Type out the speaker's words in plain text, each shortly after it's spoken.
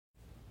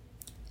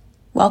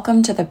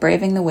Welcome to the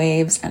Braving the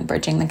Waves and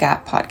Bridging the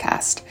Gap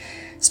podcast,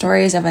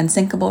 stories of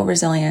unsinkable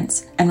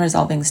resilience and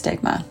resolving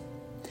stigma.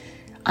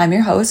 I'm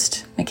your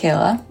host,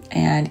 Michaela,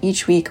 and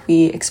each week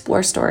we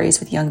explore stories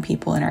with young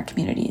people in our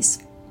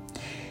communities.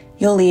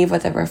 You'll leave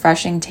with a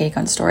refreshing take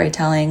on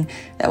storytelling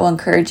that will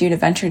encourage you to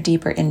venture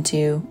deeper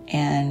into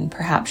and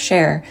perhaps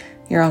share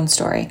your own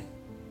story.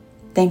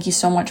 Thank you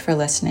so much for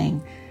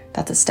listening.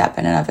 That's a step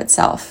in and of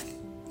itself.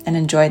 And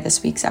enjoy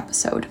this week's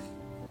episode.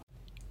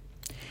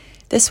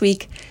 This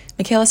week,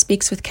 Michaela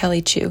speaks with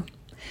Kelly Chu,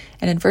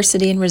 an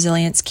adversity and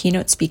resilience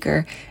keynote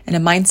speaker and a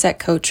mindset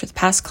coach with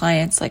past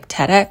clients like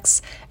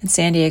TEDx and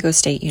San Diego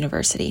State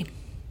University.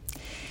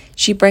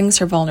 She brings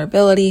her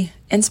vulnerability,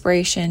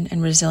 inspiration,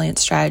 and resilience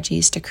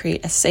strategies to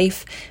create a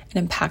safe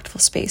and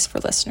impactful space for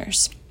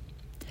listeners.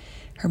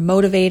 Her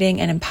motivating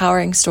and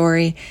empowering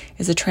story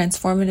is a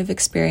transformative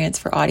experience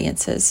for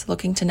audiences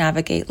looking to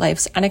navigate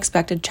life's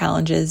unexpected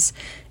challenges,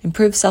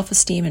 improve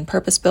self-esteem and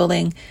purpose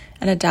building,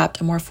 and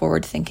adapt a more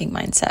forward-thinking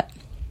mindset.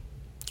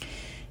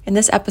 In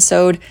this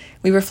episode,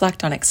 we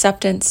reflect on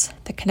acceptance,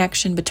 the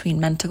connection between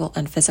mental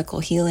and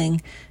physical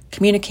healing,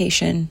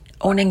 communication,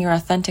 owning your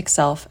authentic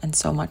self, and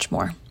so much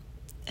more.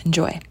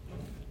 Enjoy.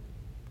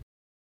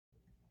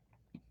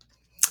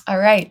 All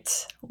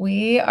right,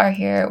 we are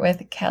here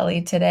with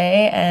Kelly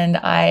today, and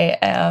I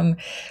am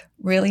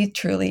really,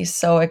 truly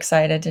so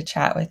excited to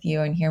chat with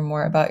you and hear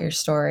more about your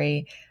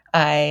story.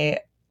 I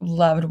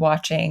loved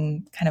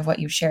watching kind of what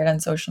you shared on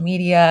social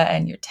media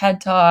and your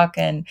TED Talk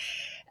and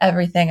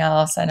everything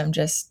else. And I'm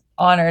just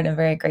honored and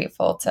very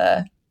grateful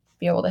to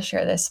be able to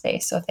share this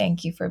space. So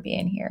thank you for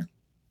being here.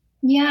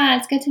 Yeah,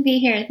 it's good to be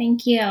here.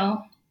 Thank you.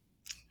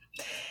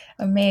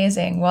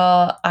 Amazing.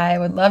 Well, I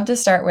would love to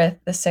start with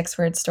the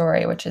 6-word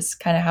story, which is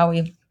kind of how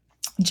we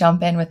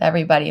jump in with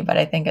everybody. But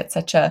I think it's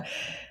such a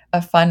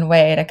fun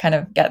way to kind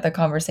of get the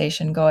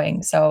conversation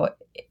going. So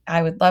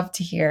I would love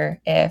to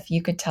hear if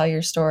you could tell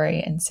your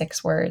story in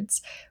 6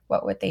 words,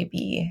 what would they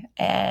be?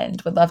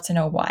 And would love to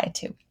know why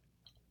too.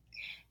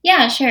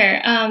 Yeah,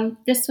 sure.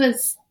 This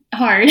was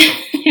hard.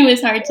 It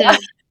was hard to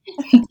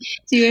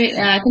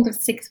think of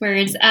 6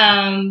 words.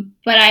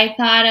 But I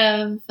thought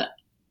of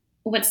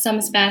what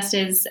sums best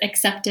is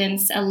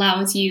acceptance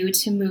allows you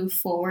to move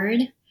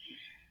forward.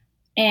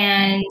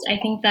 And I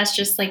think that's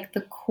just like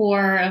the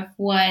core of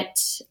what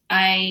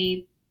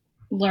I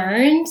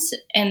learned.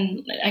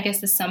 And I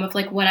guess the sum of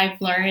like what I've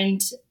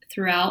learned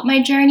throughout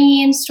my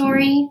journey and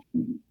story.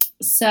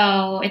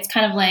 So it's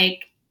kind of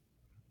like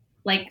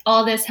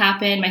all this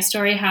happened, my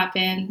story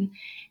happened.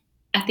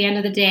 At the end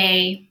of the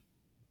day,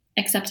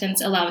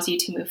 acceptance allows you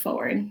to move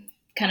forward.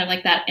 Kind of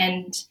like that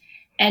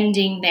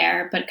ending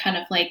there, but kind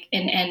of like the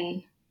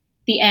end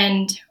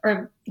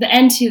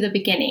to the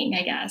beginning,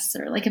 I guess,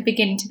 or like a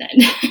beginning to the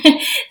end.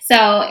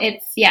 So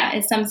it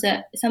sums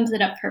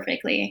it up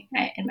perfectly,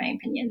 in my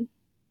opinion.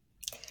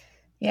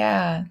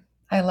 Yeah,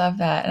 I love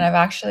that. And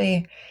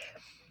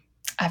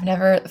I've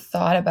never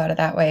thought about it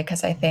that way,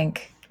 because I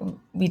think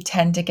we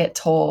tend to get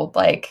told,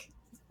 like,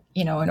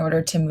 in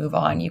order to move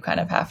on, you kind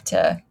of have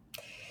to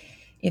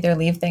either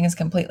leave things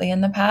completely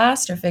in the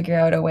past or figure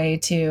out a way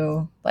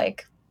to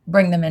like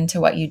bring them into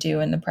what you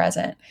do in the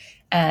present.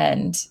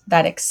 And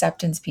that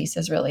acceptance piece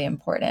is really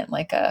important,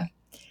 like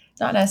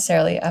not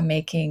necessarily a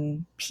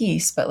making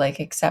peace, but like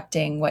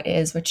accepting what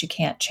is, what you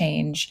can't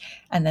change,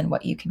 and then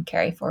what you can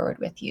carry forward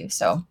with you.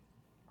 So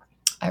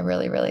I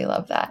really, really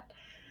love that.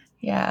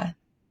 Yeah.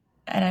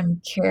 And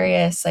I'm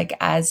curious, like,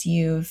 as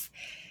you've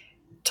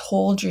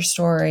told your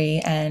story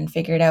and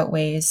figured out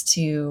ways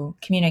to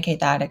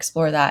communicate that,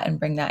 explore that, and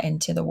bring that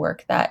into the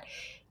work that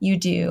you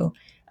do,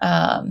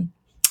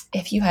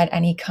 if you had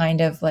any kind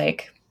of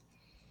like,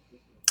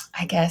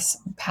 I guess,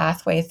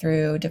 pathway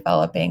through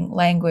developing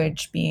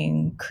language,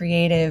 being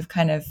creative,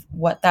 kind of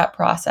what that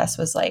process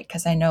was like.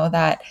 Because I know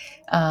that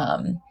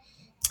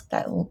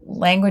that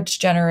language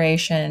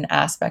generation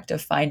aspect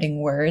of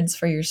finding words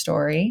for your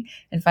story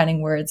and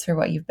finding words for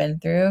what you've been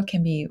through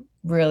can be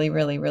really,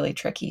 really, really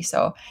tricky.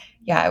 So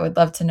yeah, I would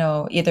love to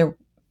know either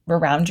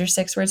around your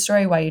 6-word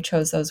story, why you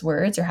chose those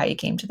words or how you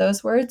came to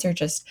those words, or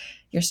just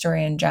your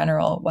story in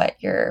general, what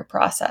your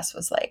process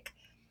was like.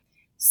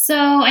 So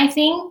I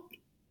think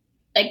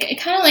like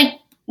kind of like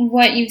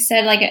what you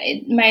said,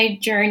 like my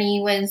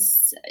journey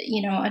was,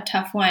 a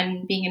tough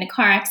one, being in a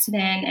car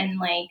accident and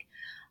like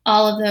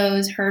all of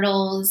those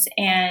hurdles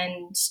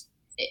and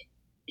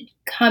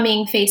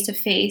coming face to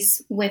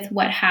face with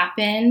what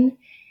happened.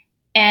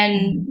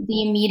 And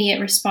the immediate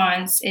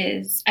response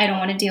is, I don't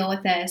want to deal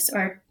with this.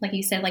 Or like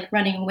you said, like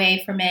running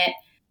away from it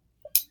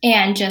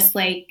and just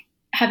like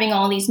having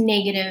all these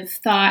negative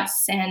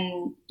thoughts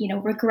and,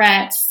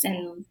 regrets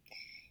and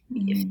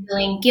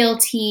feeling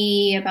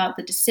guilty about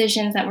the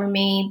decisions that were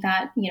made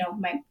that,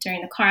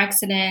 during the car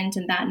accident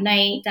and that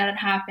night that had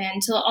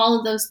happened. So all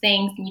of those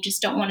things, and you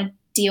just don't want to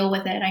deal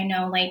with it. I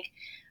know, like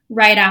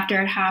right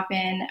after it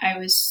happened, I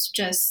was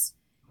just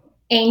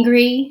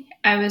angry.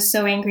 I was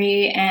so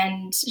angry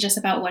and just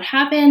about what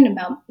happened,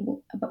 about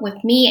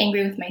with me,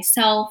 angry with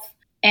myself.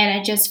 and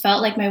I just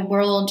felt like my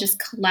world just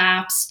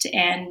collapsed,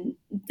 and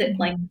that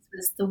like Mhm. this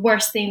was the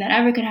worst thing that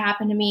ever could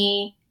happen to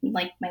me.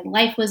 Like my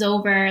life was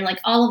over. Like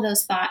all of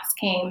those thoughts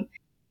came,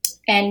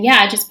 and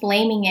yeah, just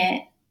blaming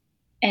it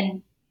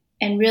and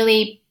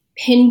really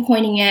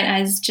pinpointing it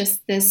as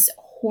just this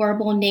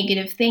horrible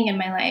negative thing in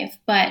my life.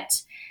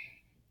 But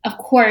of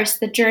course,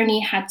 the journey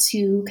had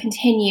to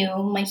continue,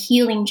 my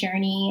healing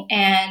journey,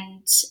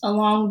 and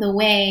along the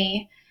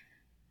way,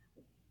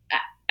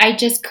 I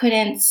just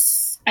couldn't.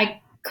 I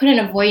couldn't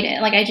avoid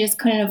it. Like I just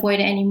couldn't avoid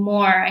it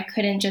anymore. I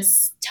couldn't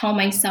just tell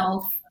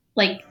myself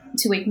like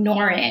to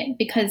ignore it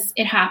because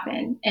it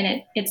happened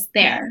and it's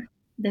Yeah. there.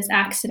 This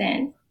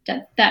accident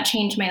that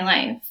changed my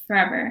life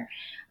forever.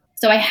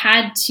 So I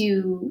had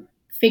to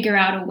figure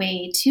out a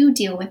way to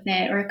deal with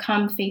it or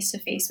come face to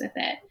face with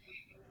it.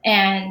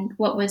 And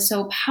what was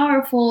so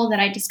powerful that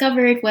I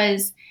discovered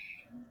was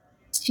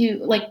to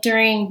like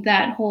during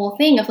that whole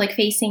thing of like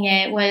facing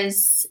it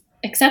was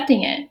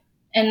accepting it.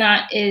 And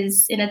that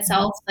is in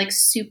itself like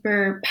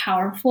super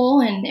powerful.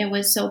 And it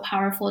was so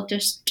powerful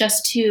just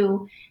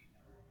to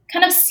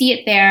kind of see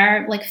it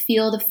there, like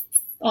feel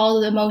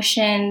all the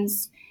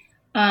emotions,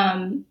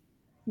 um,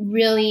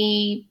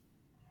 really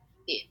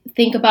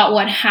think about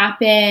what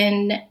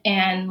happened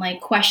and like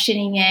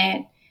questioning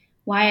it,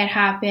 why it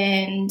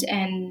happened,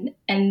 and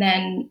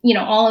then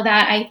all of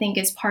that I think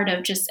is part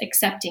of just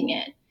accepting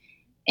it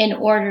in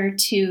order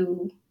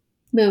to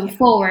move Yeah.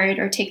 forward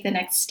or take the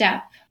next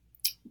step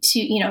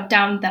to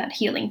down that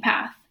healing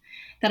path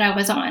that I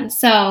was on.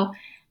 So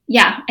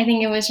yeah, I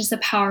think it was just a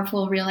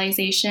powerful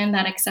realization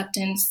that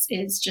acceptance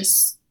is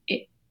just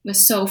it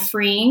was so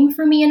freeing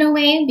for me in a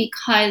way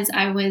because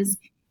I was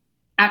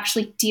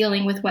actually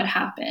dealing with what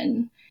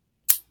happened.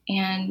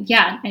 And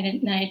yeah,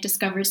 I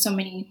discovered so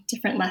many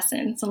different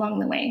lessons along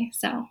the way.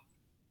 So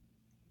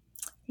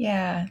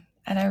Yeah,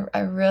 and I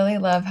really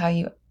love how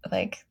you,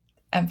 like,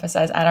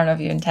 emphasize I don't know if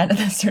you intended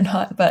this or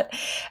not, but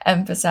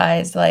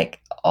emphasize,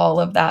 like, all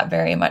of that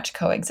very much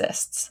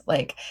coexists,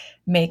 like,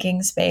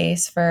 making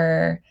space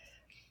for,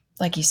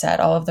 like you said,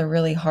 all of the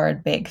really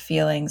hard, big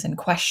feelings and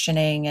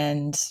questioning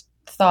and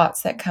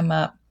thoughts that come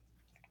up,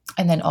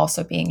 and then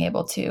also being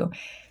able to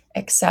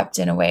accept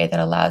in a way that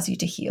allows you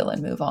to heal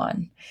and move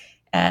on.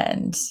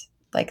 And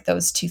like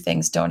those two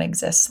things don't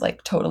exist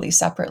like totally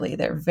separately.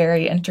 They're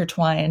very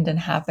intertwined and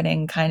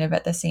happening kind of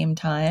at the same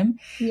time.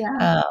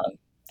 yeah, Um,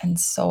 and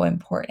so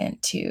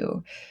important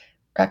to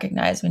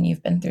recognize when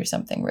you've been through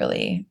something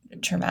really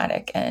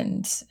traumatic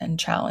and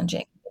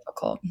challenging,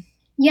 difficult.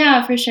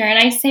 yeah, for sure. And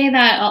I say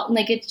that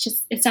like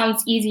it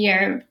sounds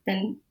easier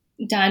than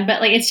done,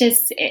 but like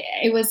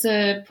it was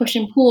a push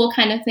and pull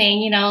kind of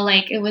thing,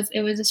 like it was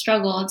a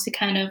struggle to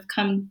kind of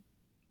come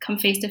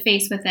face to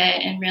face with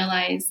it and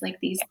realize like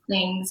these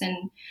things.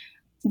 And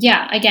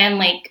yeah, again,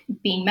 like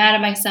being mad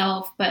at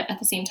myself, but at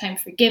the same time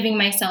forgiving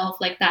myself,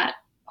 like that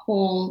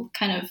whole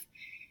kind of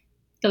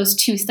those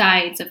two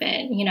sides of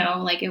it,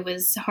 like it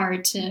was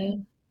hard to,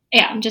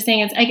 yeah, I'm just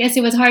saying I guess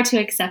it was hard to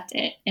accept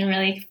it and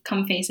really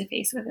come face to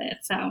face with it.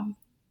 So,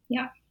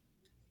 yeah.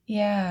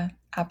 Yeah,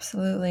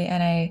 absolutely.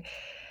 And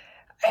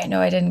I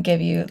know I didn't give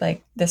you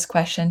like this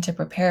question to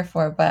prepare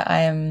for, but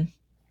I'm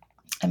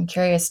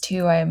curious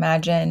too. I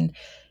imagine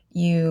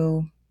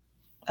you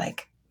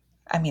like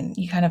I mean,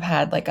 you kind of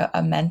had like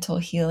a mental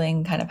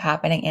healing kind of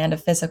happening and a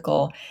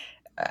physical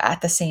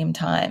at the same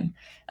time.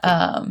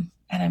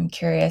 And I'm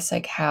curious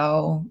like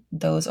how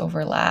those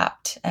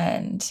overlapped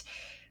and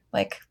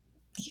like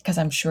because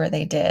I'm sure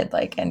they did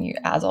like and you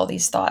as all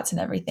these thoughts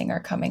and everything are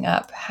coming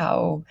up,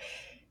 how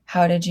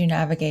did you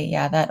navigate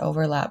yeah, that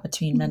overlap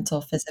between mental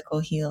physical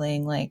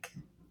healing like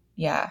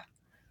yeah.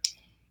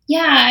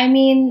 Yeah, I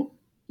mean,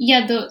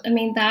 yeah,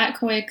 that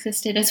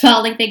coexisted as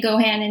well. Like they go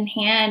hand in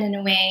hand in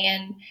a way.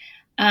 And,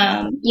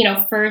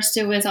 Yeah. first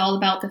it was all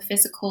about the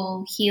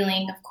physical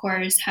healing, of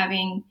course,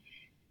 having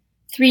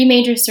three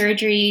major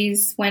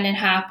surgeries when it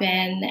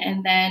happened,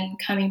 and then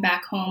coming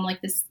back home,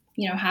 like this,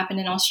 happened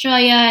in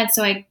Australia. And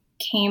so I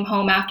came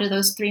home after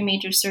those three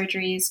major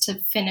surgeries to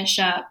finish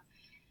up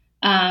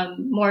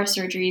more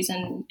surgeries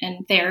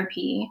and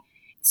therapy.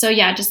 So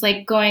yeah, just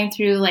like going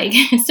through like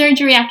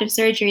surgery after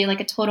surgery, like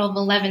a total of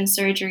 11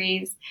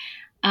 surgeries,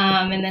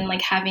 and then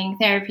like having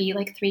therapy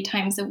like 3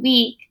 times a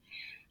week.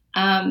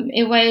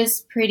 It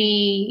was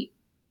pretty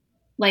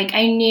like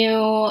I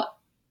knew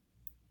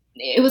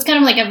it was kind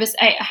of like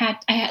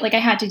I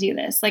had to do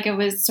this. Like it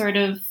was sort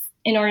of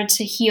in order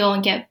to heal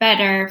and get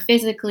better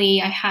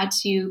physically, I had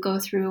to go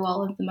through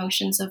all of the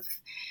motions of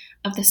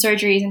the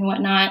surgeries and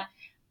whatnot.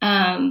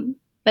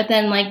 But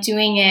then like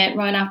doing it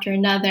one after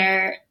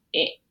another,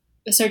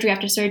 surgery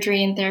after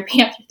surgery and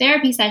therapy after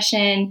therapy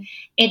session,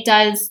 it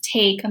does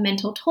take a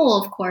mental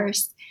toll, of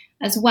course,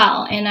 as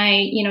well.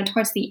 And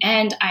towards the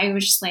end, I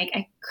was just like,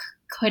 I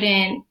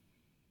couldn't,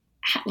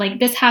 like,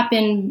 this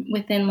happened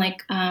within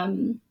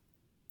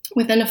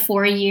a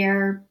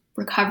 4-year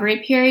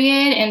recovery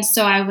period. And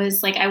so I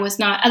was like, I was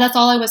not, that's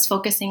all I was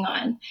focusing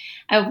on.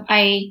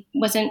 I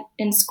wasn't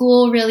in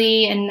school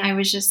really. And I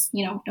was just,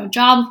 no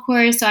job, of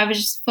course. So I was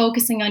just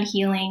focusing on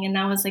healing. And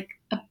that was like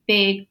a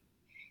big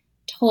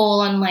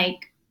toll on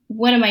like,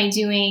 what am I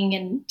doing?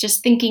 And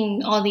just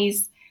thinking all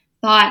these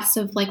thoughts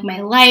of like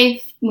my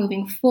life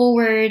moving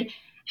forward.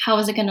 How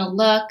is it going to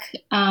look?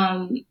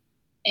 And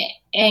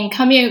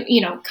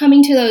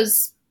coming to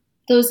those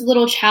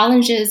little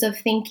challenges of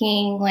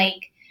thinking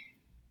like,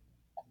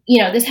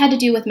 this had to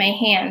do with my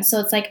hands. So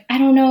it's like, I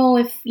don't know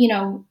if,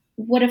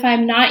 what if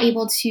I'm not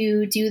able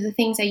to do the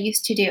things I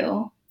used to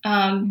do?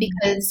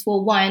 Because,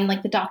 well, one,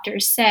 like the doctor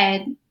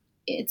said,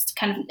 it's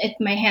kind of,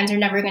 my hands are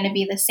never going to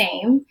be the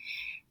same.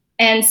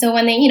 And so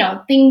when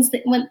things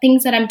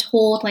that I'm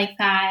told like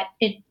that,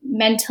 it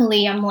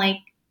mentally, I'm like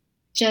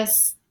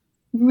just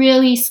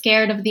really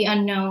scared of the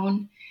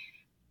unknown.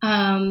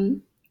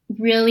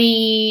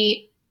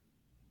 Really,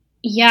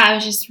 yeah, I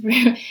was just,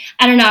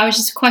 I don't know, I was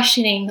just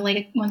questioning,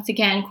 like, once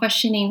again,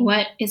 questioning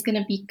what is going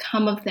to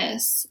become of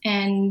this,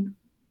 and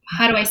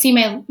how do I see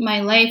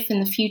my life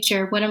in the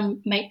future?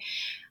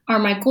 Are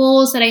my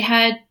goals that I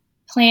had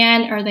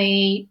planned?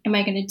 Am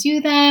I going to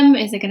do them?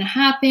 Is it going to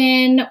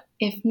happen?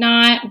 If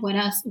not, what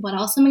else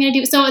am I going to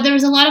do? So there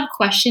was a lot of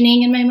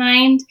questioning in my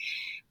mind,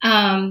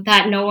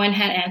 that no one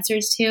had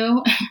answers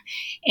to.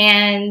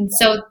 And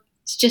so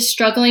just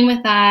struggling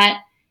with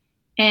that.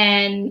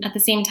 And at the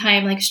same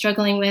time, like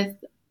struggling with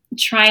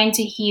trying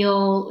to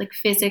heal like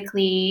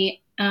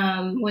physically,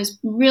 was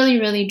really,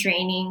 really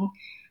draining.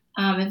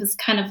 It was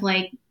kind of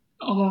like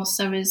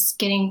almost I was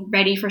getting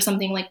ready for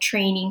something, like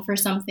training for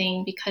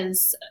something,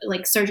 because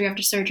like surgery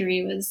after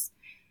surgery was,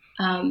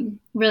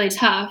 really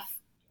tough.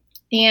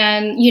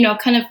 And,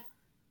 kind of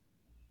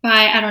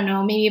by, I don't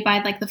know, maybe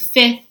by like the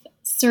fifth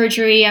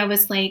surgery, I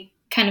was like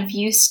kind of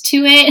used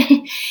to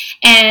it.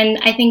 And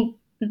I think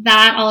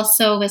that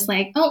also was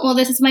like, oh, well,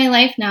 this is my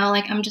life now.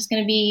 Like, I'm just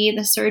going to be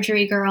the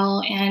surgery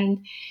girl.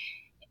 And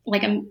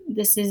like, I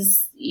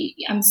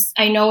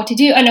know what to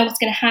do. I know what's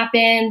going to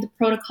happen, the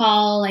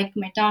protocol, like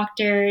my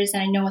doctors,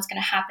 and I know what's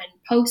going to happen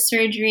post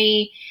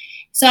surgery.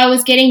 So I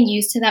was getting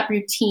used to that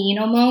routine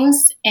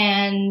almost.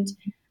 And,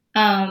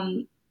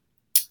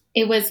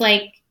 it was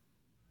like,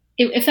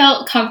 it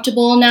felt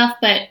comfortable enough,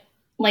 but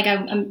like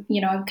I'm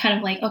kind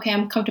of like, okay,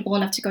 I'm comfortable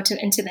enough to go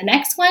into the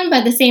next one. But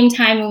at the same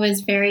time, it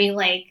was very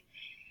like,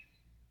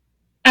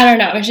 I don't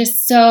know, it was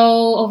just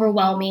so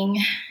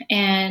overwhelming.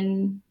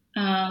 And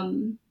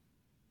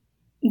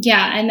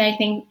yeah, and I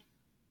think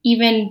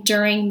even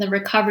during the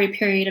recovery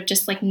period of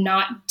just like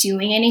not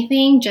doing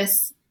anything,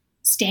 just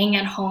staying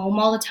at home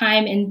all the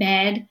time in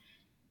bed,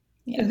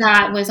 Yeah.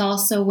 that was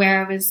also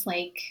where I was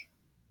like,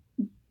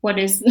 what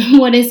is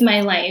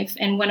my life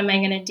and what am I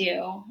going to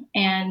do?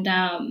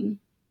 And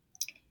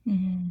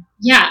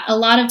yeah, a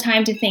lot of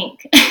time to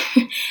think.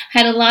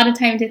 Had a lot of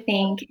time to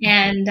think,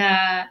 and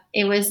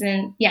it was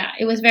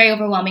very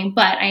overwhelming.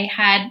 But I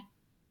had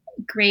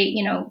great,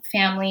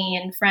 family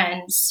and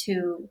friends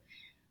who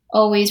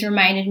always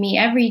reminded me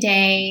every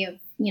day of,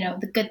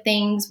 the good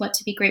things, what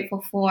to be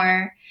grateful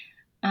for.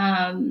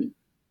 And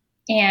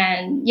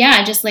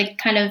yeah, just like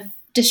kind of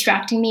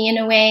distracting me in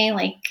a way,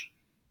 like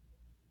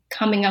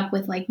coming up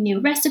with like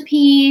new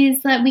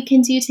recipes that we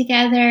can do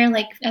together,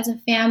 like as a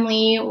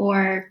family,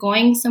 or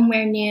going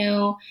somewhere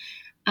new,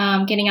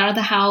 getting out of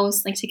the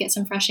house, like to get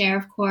some fresh air,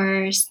 of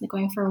course,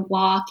 going for a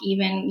walk,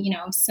 even,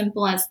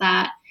 simple as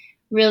that,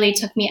 really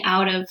took me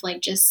out of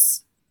like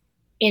just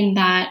in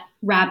that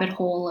rabbit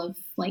hole of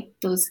like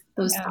those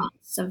Yeah.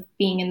 thoughts of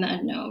being in the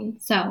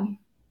unknown. So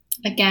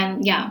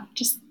again, yeah,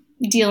 just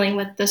dealing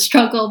with the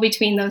struggle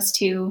between those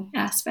two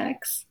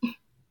aspects.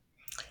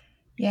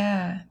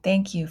 Yeah.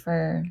 Thank you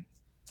for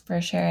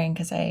sharing,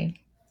 because I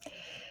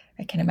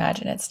can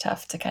imagine it's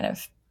tough to kind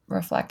of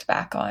reflect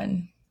back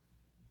on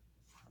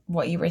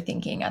what you were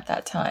thinking at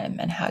that time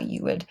and how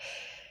you would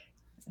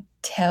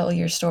tell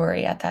your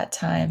story at that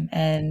time.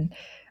 And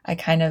I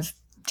kind of,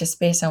 just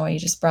based on what you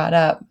just brought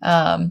up,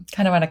 kind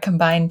of want to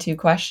combine two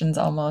questions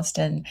almost,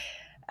 and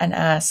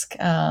ask,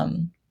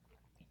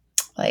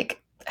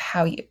 like,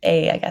 how you,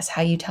 I guess,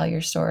 how you tell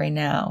your story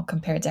now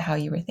compared to how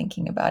you were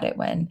thinking about it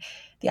when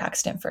the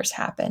accident first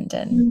happened,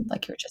 and Mm.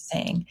 like you were just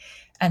saying.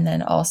 And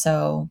then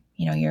also,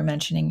 you're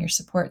mentioning your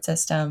support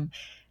system.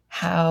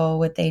 How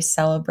would they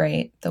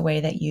celebrate the way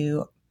that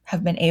you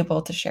have been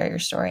able to share your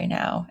story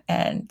now?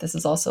 And this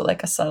is also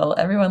like a subtle,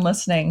 everyone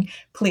listening,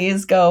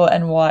 please go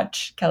and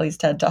watch Kelly's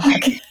TED Talk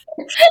because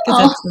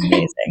Oh, it's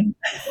amazing.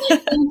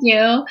 thank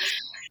you.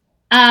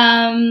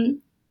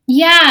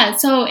 Yeah,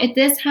 so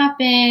this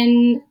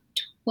happened,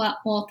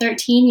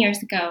 13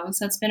 years ago,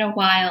 so it's been a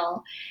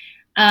while.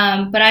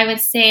 But I would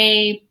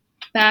say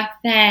back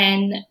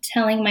then,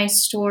 telling my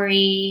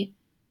story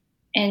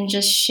and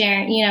just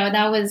sharing,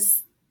 that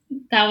was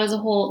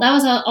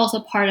also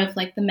part of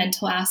like the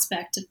mental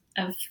aspect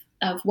of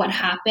what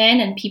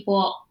happened, and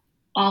people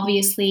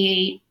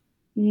obviously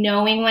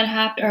knowing what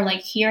happened, or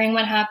like hearing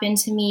what happened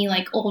to me,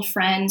 like old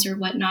friends or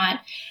whatnot,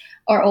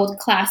 or old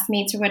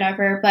classmates or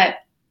whatever, but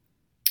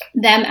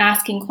them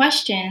asking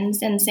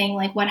questions and saying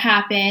like what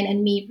happened,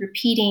 and me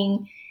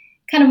repeating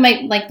kind of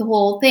my like the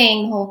whole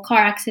thing, the whole car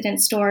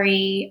accident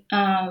story,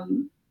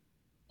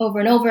 over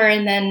and over,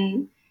 and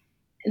then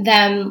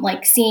them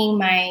like seeing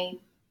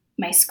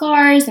my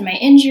scars and my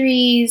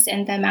injuries,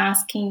 and them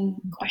asking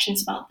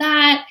questions about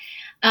that.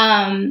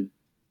 Um,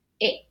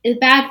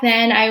 Back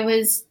then,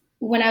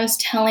 when I was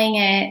telling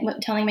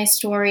my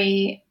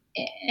story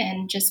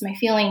and just my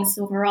feelings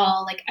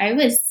overall, like I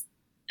was,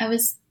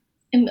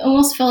 it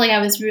almost felt like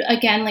I was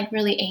again like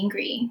really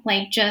angry,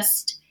 like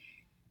just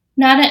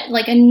not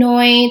like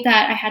annoyed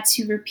that I had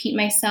to repeat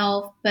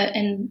myself, but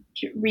and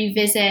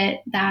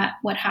revisit that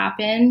what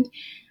happened.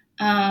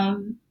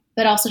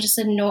 But also just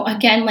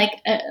again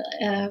like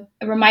a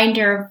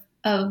reminder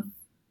of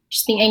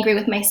just being angry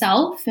with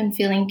myself and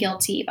feeling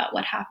guilty about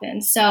what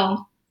happened.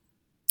 So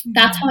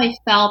that's how Mhm. I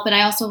felt. But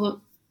I also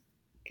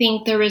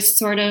think there was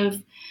sort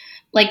of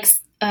like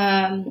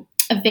a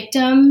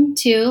victim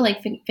too,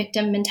 like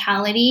victim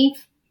mentality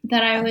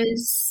that I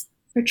was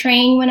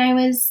portraying when I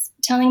was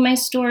telling my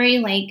story.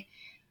 Like,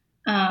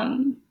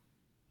 um,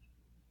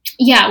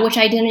 yeah, which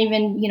I didn't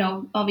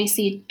even,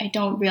 obviously I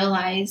don't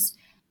realize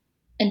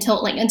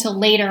until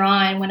later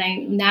on when I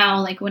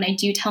now like when I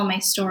do tell my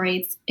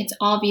story, it's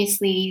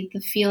obviously the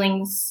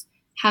feelings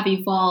have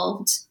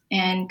evolved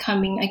and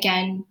coming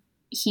again,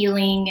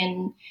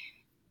 healing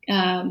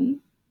and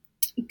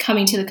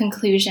coming to the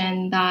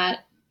conclusion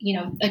that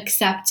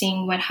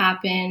accepting what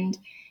happened,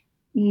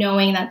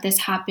 knowing that this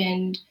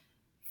happened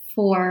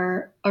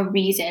for a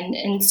reason.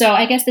 And so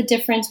I guess the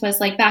difference was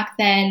like back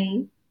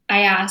then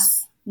I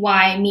asked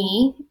why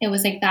me. It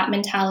was like that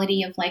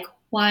mentality of like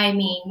why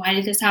me? Why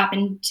did this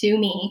happen to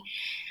me?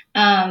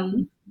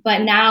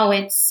 But now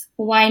it's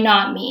why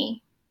not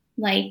me?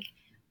 Like Mhm.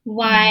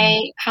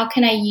 why? How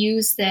can I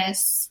use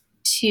this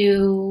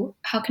to?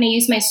 How can I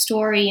use my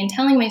story and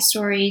telling my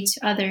story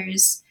to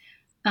others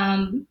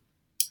um,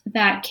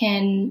 that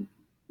can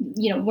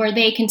where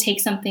they can take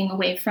something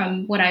away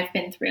from what I've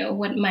been through,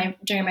 what my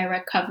during my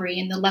recovery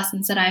and the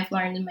lessons that I've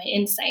learned and my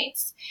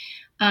insights.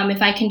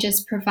 If I can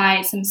just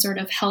provide some sort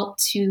of help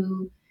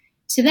to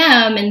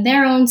them and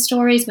their own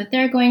stories, what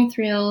they're going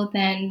through,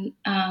 then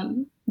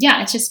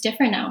yeah, it's just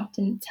different now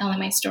than telling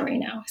my story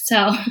now.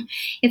 So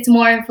it's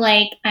more of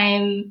like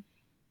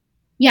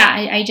yeah,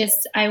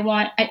 I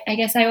want, I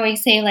guess I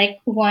always say like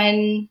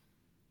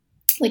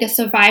like a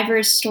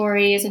survivor's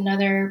story is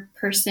another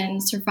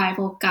person's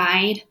survival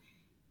guide.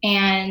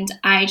 And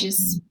I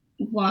just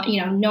want,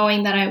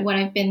 knowing that what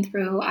I've been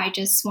through, I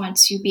just want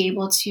to be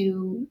able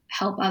to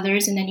help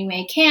others in any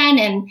way I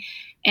can.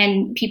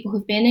 And people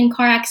who've been in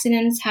car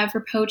accidents have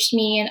approached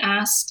me and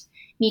asked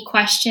me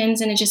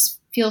questions, and it just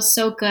feels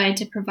so good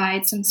to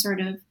provide some sort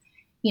of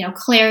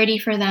clarity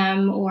for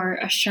them or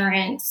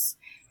assurance,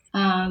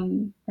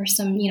 or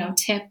some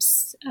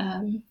tips,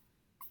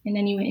 in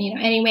any way,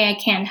 any way I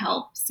can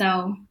help.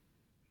 So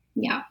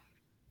yeah.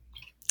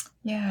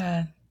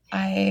 Yeah,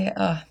 I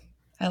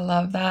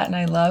love that, and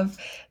I love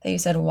that you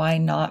said, "Why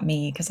not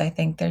me?" Because I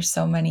think there's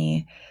so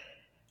many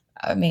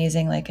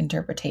amazing, like,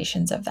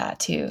 interpretations of that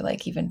too,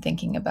 like, even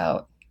thinking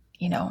about,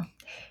 you know,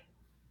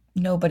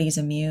 nobody's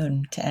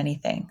immune to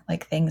anything.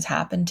 Like, things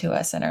happen to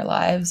us in our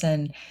lives,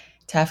 and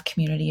to have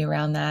community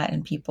around that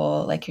and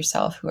people like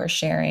yourself who are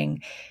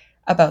sharing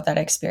about that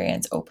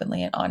experience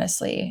openly and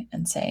honestly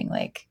and saying,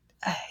 like,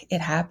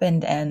 "It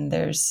happened, and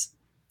there's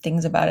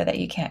things about it that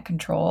you can't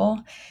control."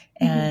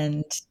 Mhm.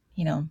 And,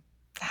 you know,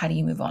 how do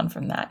you move on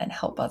from that and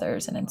help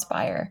others and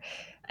inspire?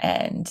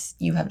 And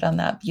you have done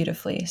that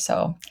beautifully.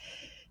 So,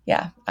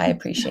 yeah, I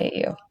appreciate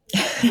you.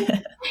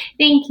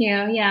 Thank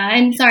you. Yeah,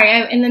 and sorry.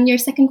 And then your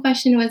second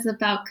question was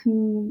about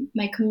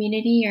my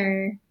community,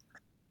 or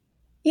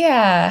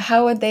Yeah,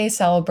 how would they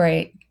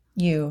celebrate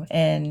you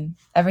and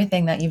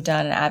everything that you've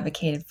done and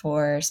advocated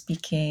for,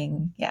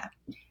 speaking? Yeah.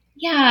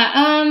 yeah.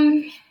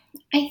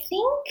 I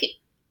think.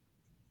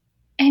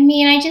 I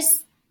mean, I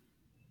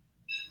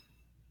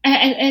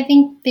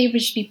think they would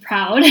just be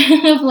proud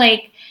of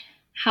like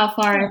how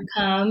far Oh, I've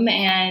come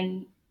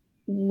and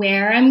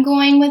where I'm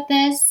going with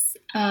this.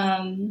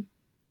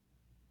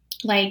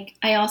 Like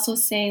I also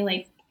say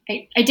like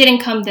I didn't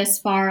come this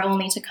far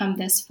only to come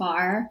this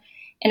far,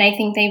 and I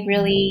think they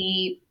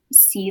really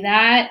see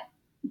that,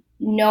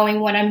 knowing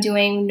what I'm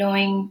doing,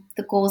 knowing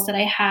the goals that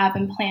I have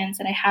and plans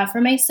that I have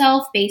for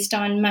myself based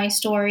on my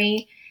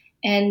story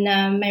and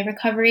my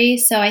recovery.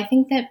 So I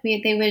think that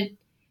they would,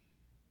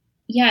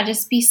 yeah,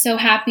 just be so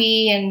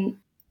happy. And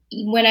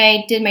when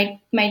I did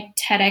my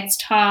TEDx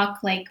talk,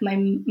 like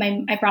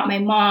I brought my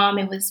mom.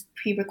 It was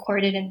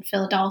pre-recorded in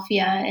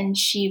Philadelphia, and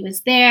she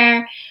was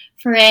there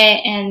for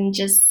it. And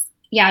just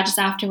yeah, just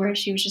afterwards,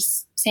 she was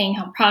just saying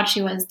how proud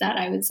she was that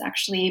I was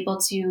actually able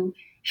to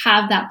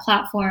have that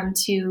platform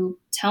to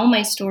tell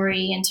my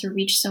story and to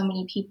reach so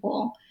many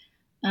people.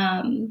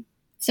 Um,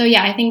 so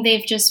yeah, I think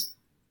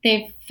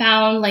they've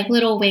found like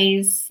little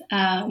ways,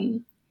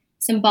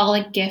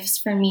 symbolic gifts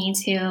for me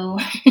to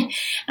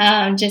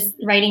just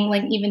writing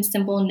like even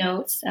simple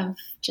notes of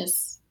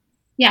just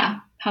yeah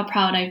how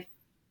proud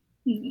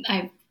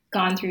I've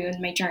gone through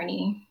in my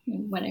journey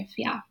and what I've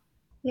yeah.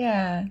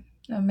 yeah,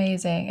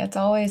 amazing. It's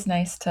always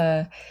nice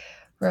to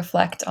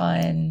reflect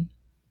on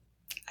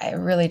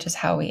really just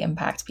how we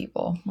impact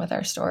people with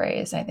our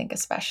stories. I think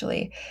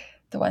especially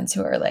the ones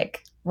who are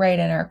like right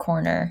in our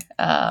corner,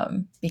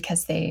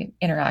 because they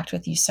interact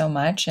with you so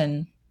much.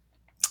 And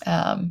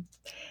um,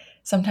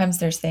 sometimes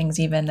there's things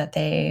even that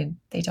they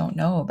don't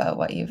know about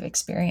what you've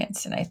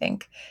experienced. And I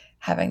think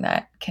having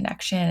that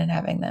connection and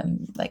having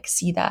them like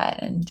see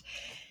that and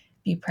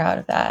be proud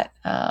of that,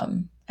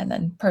 and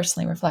then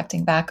personally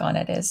reflecting back on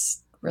it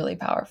is really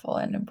powerful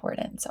and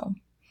important. So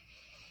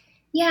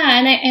Yeah,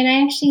 and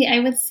I actually I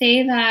would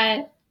say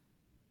that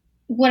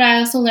what I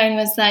also learned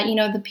was that, you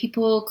know, the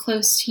people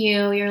close to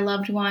you, your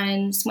loved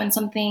ones, when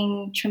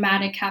something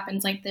traumatic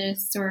happens like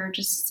this or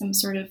just some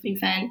sort of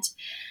event,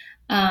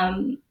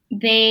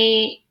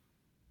 they,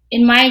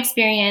 in my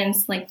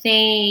experience, like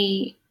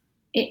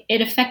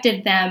it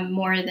affected them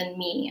more than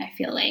me, I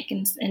feel like,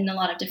 in a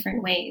lot of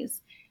different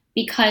ways.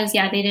 Because,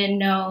 yeah, they didn't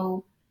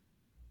know.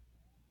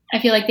 I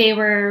feel like they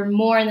were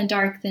more in the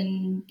dark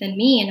than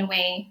me in a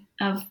way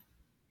of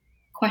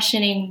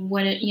questioning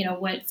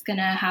what's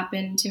gonna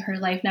happen to her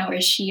life now. Or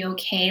is she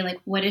okay? Like,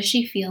 what is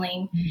she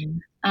feeling? mhm.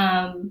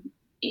 Um,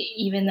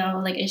 Even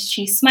though, like, is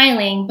she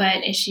smiling,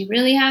 but is she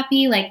really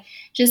happy? Like,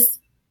 just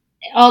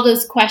all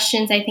those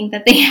questions I think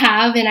that they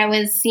have. And I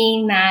was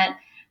seeing that,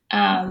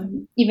 Yeah.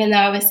 even though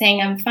I was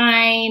saying I'm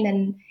fine,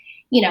 and,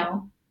 you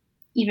know,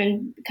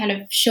 even kind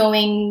of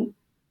showing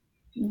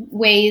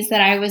ways that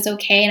I was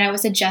okay and I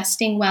was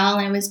adjusting well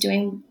and I was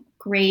doing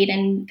great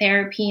in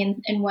therapy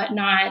and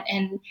whatnot.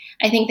 And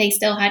I think they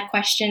still had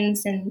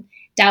questions and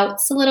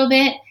doubts a little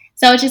bit.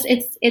 So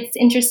it's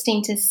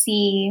interesting to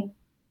see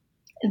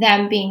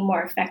them being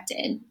more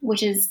affected,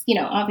 which is, you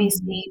know, Mhm.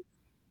 obviously,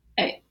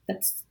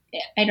 that's,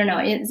 I don't know,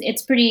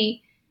 it's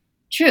pretty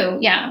true.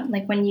 Yeah.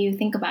 Like when you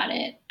think about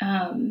it.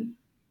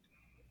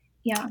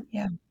 Yeah.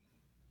 Yeah.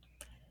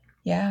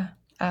 Yeah,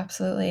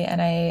 absolutely.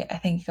 And I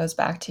think it goes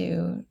back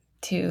to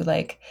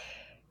like,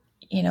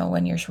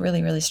 when you're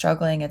really, really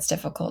struggling, it's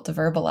difficult to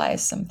verbalize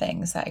some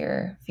things that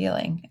you're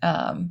feeling.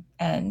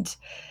 And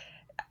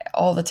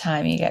all the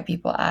time you get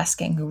people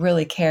asking who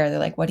really care. They're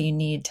like, what do you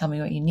need? Tell me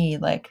what you need.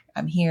 Like,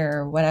 I'm here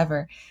or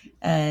whatever.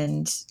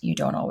 And you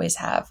don't always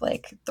have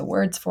like the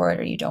words for it,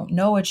 or you don't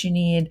know what you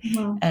need.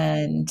 Mhm.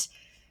 And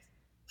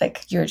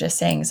like you're just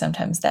saying,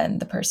 sometimes then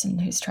the person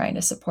who's trying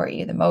to support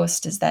you the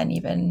most is then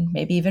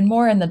maybe even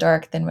more in the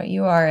dark than what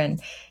you are.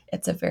 And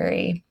it's a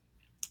very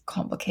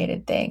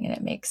complicated thing, and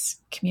it makes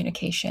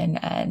communication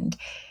and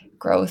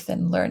growth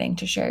and learning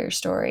to share your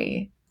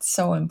story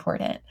so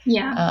important.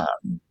 Yeah.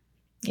 um,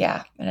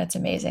 yeah, and it's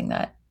amazing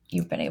that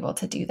you've been able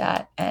to do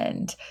that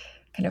and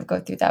kind of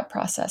go through that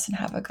process and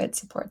have a good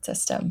support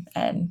system.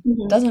 And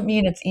Mhm. doesn't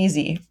mean it's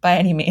easy by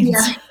any means.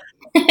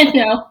 Yeah.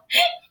 No.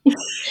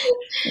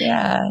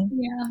 Yeah.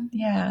 Yeah.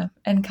 Yeah.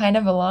 And kind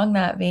of along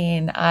that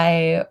vein,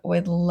 I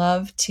would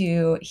love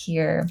to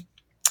hear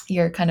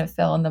your kind of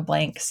fill in the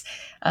blanks.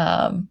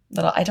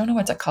 Little, I don't know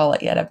what to call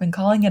it yet. I've been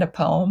calling it a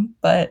poem,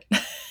 but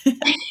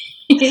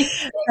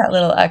that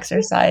little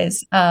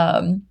exercise,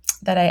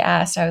 that I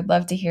asked, I would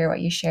love to hear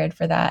what you shared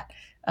for that,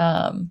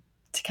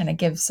 to kind of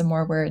give some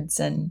more words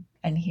and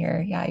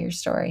hear, yeah, your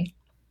story.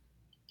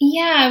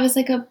 Yeah, it was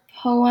like a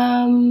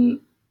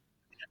poem.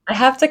 I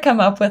have to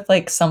come up with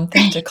like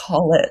something to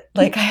call it.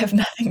 Like I have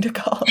nothing to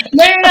call it.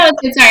 No, no, no.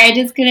 So sorry, I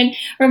just couldn't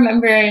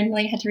remember and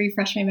like had to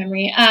refresh my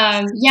memory.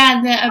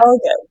 Yeah, Okay.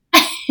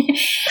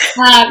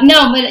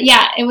 no, but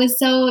yeah, it was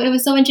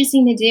so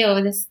interesting to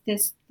do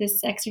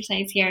this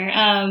exercise here.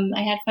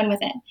 I had fun with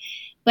it,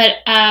 but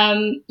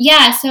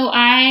yeah. So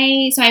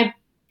I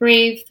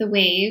braved the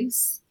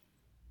waves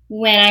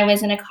when I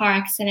was in a car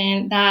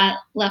accident that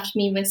left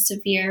me with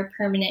severe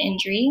permanent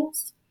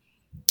injuries,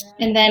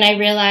 and then I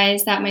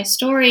realized that my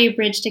story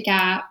bridged a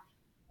gap,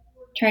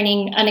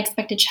 turning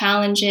unexpected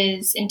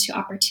challenges into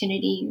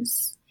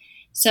opportunities.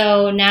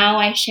 So now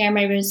I share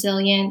my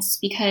resilience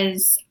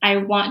because I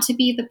want to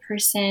be the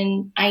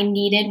person I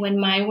needed when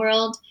my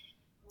world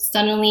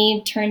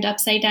suddenly turned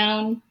upside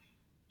down.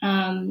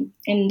 And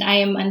I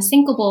am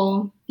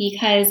unsinkable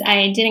because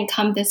I didn't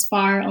come this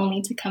far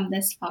only to come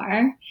this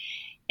far.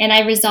 And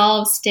I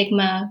resolve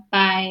stigma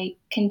by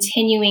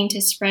continuing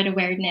to spread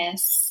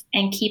awareness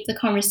and keep the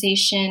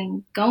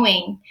conversation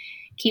going,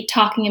 keep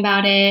talking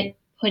about it,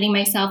 putting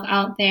myself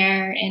out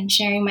there, and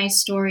sharing my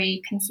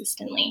story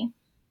consistently.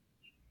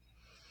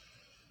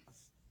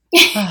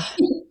 Oh.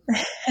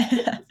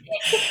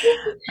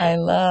 I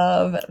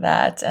love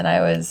that. And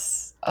I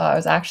was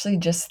actually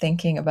just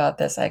thinking about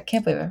this. I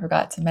can't believe I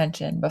forgot to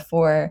mention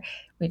before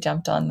we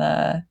jumped on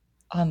the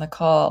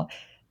call,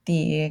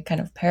 the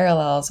kind of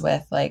parallels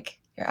with like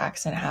your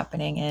accident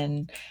happening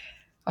in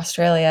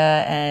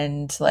Australia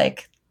and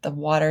like the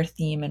water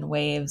theme and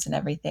waves and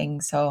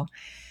everything. So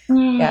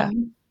yeah,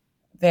 Mm.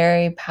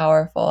 very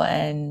powerful.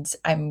 And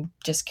I'm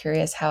just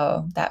curious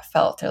how that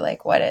felt, or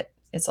like what it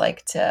is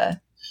like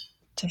to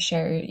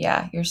share,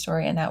 yeah, your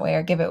story in that way,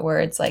 or give it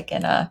words like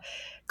in a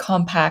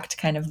compact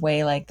kind of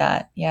way like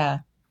that. Yeah.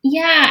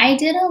 Yeah, I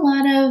did a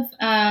lot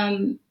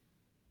of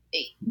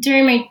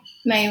during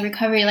my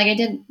recovery. Like I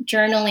did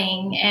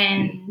journaling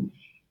and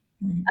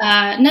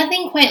Mm.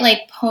 nothing quite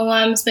like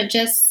poems, but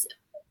just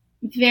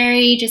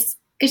very just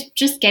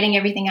just getting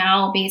everything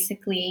out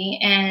basically.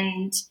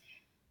 And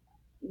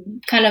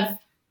kind of,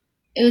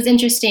 it was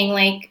interesting.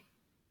 Like,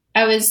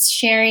 I was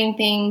sharing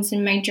things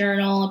in my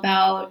journal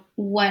about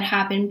what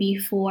happened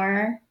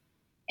before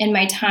in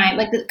my time,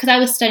 like, because I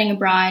was studying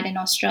abroad in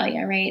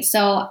Australia, right?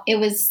 So it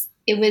was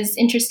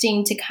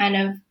interesting to kind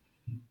of,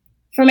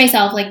 for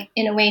myself, like,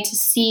 in a way, to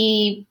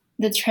see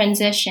the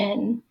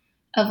transition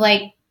of,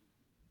 like,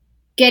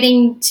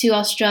 getting to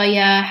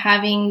Australia,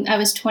 I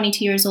was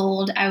 22 years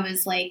old. I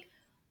was like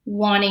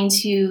wanting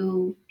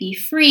to be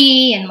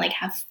free and like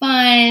have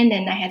fun.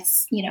 And I had,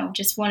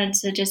 just wanted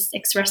to just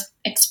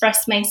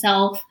express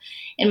myself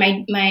and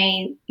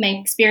my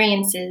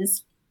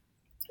experiences.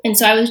 And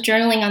so I was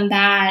journaling on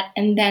that.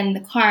 And then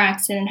the car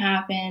accident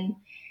happened.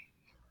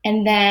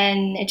 And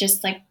then it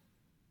just like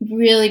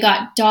really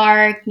got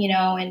dark,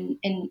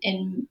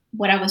 in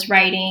what I was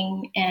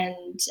writing.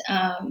 And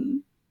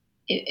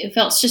it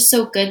felt just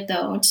so good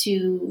though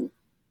to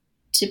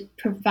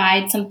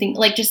provide something,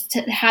 like, just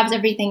to have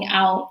everything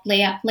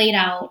laid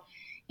out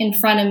in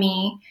front of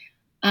me,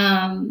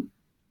 and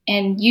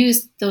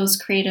use those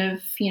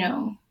creative,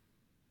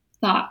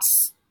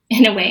 thoughts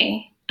in a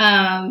way,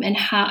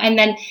 and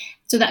then,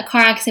 so that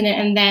car accident,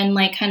 and then,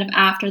 like, kind of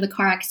after the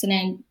car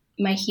accident,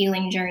 my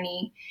healing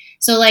journey.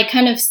 So, like,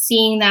 kind of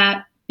seeing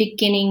that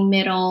beginning,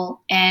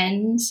 middle,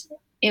 end.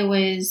 It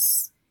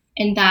was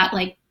in that,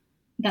 like,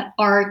 that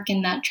arc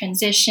and that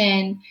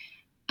transition.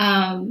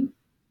 um,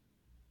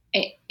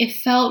 it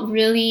felt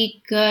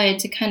really good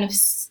to kind of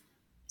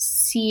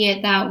see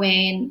it that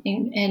way,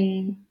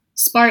 and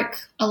spark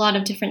a lot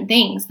of different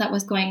things that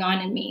was going on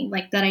in me,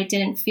 like, that I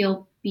didn't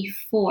feel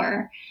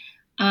before.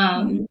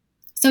 Mm-hmm.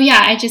 So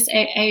yeah,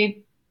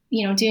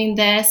 doing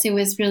this, it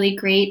was really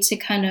great to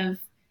kind of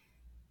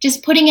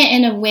just putting it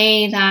in a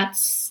way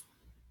that's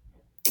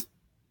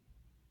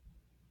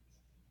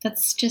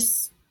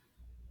just,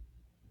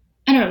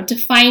 I don't know,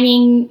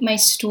 defining my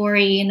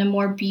story in a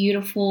more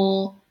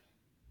beautiful.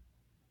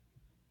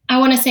 I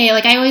want to say,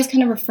 like, I always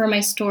kind of refer my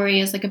story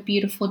as like a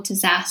beautiful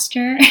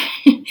disaster,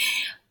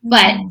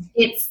 but Mm-hmm.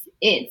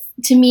 it's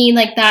to me,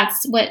 like,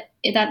 that's what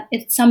that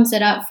it sums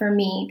it up for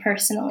me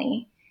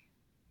personally.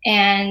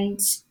 And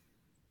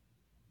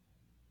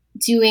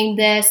doing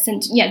this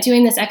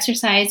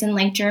exercise and,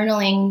 like,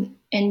 journaling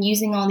and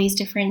using all these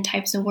different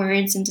types of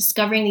words and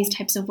discovering these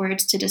types of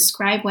words to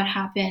describe what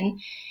happened,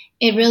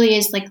 it really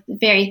is, like,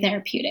 very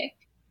therapeutic.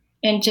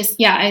 And just,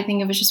 yeah, I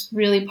think it was just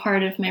really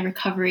part of my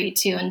recovery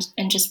too,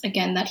 and just,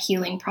 again, that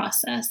healing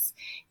process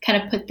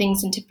kind of put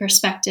things into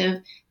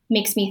perspective,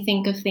 makes me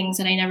think of things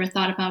that I never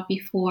thought about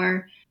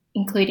before,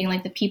 including,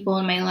 like, the people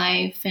in my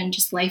life and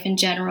just life in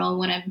general,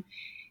 what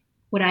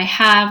I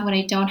have, what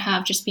I don't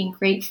have, just being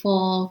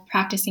grateful,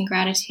 practicing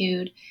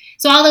gratitude.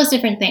 So all those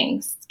different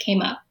things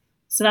came up.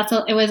 So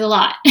it was a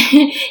lot.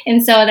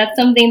 And so that's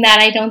something that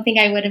I don't think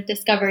I would have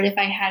discovered if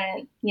I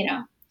hadn't,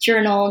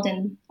 journaled,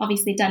 and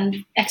obviously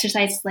done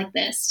exercises like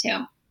this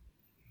too.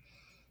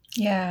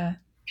 Yeah.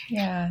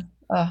 Yeah.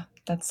 Oh,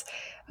 that's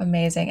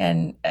amazing.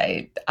 And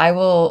I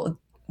will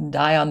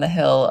die on the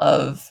hill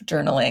of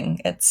journaling.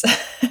 It's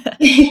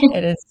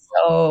it is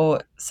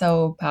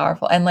so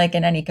powerful. And like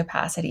in any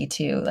capacity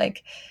too,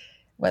 like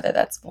whether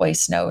that's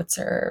voice notes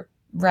or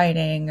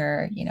writing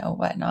or,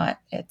 whatnot.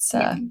 It's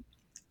Yeah.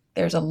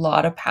 there's a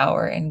lot of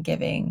power in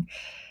giving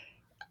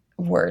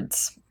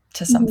words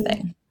to Mm-hmm.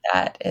 something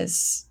that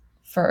is,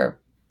 for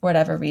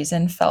whatever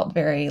reason, felt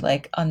very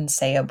like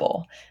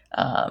unsayable,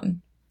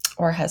 um,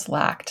 or has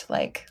lacked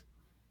like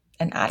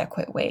an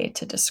adequate way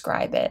to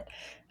describe it.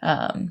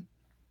 Um,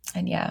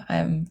 and yeah,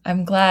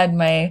 I'm glad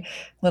my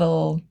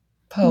little Yeah.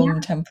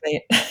 poem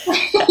template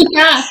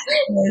Yeah.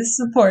 was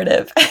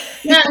supportive.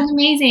 Yeah. It's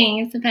amazing.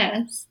 It's the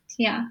best.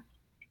 Yeah.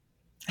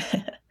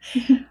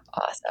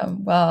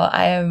 Awesome. Well,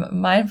 I am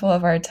mindful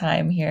of our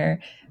time here,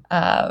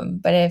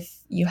 but if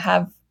you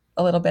have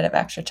a little bit of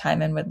extra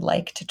time and would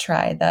like to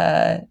try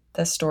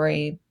the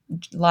story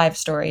live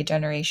story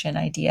generation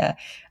idea,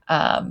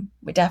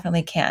 we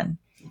definitely can.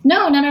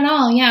 No, not at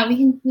all. Yeah, we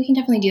can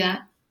definitely do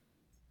that.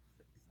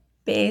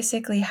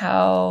 Basically,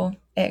 how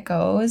it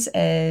goes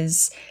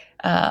is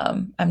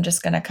I'm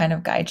just going to kind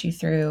of guide you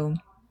through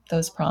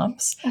those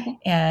prompts, Okay.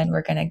 and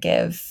we're going to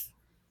give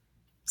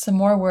some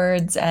more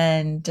words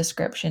and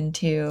description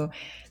to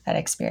that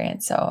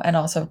experience. So, and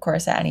also, of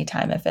course, at any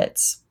time, if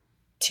it's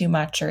too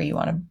much or you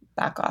want to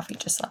back off, you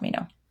just let me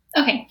know.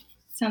 Okay.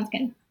 Sounds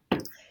good.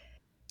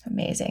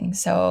 Amazing.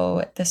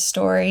 So, the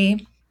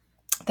story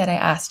that I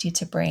asked you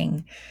to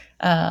bring,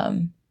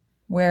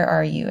 where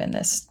are you in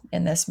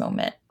this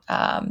moment?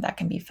 That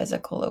can be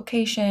physical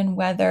location,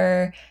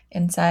 weather,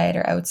 inside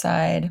or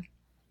outside.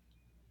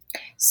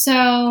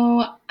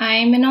 So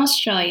I'm in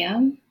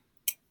Australia,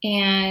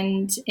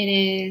 and it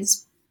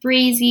is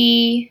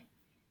breezy.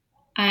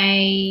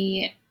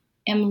 I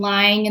am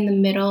lying in the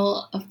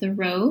middle of the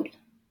road,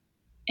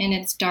 and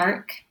it's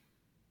dark,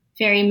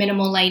 very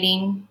minimal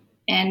lighting,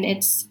 and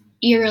it's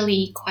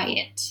eerily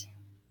quiet.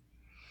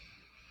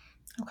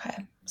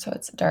 Okay, so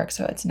it's dark,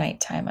 so it's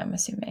nighttime, I'm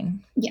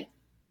assuming. Yeah.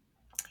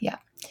 Yeah.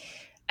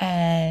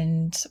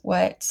 And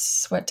what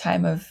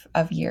time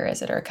of year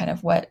is it, or kind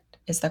of what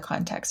is the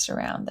context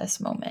around this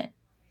moment?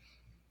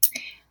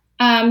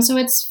 So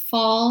it's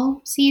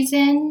fall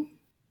season.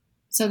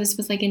 So this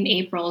was like in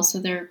April, so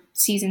their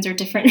seasons are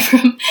different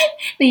from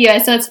the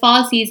US. So it's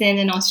fall season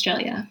in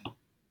Australia.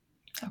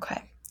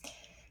 Okay.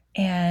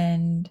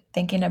 And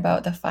thinking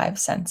about the five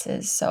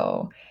senses,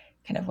 so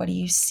kind of what do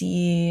you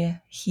see,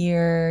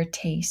 hear,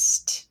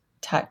 taste,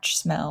 touch,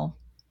 smell?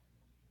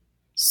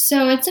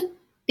 So it's a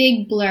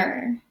big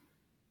blur.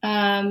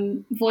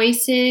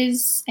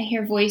 Voices, I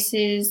hear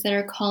voices that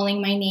are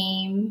calling my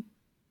name,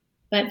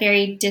 but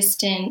very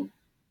distant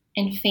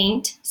and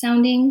faint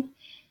sounding.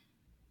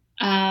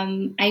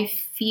 I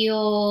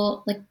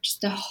feel like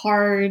just a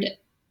hard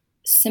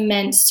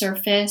cement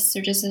surface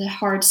or just a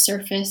hard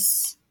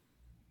surface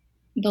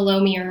below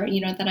me or,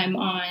 that I'm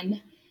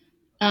on.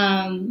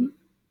 Um,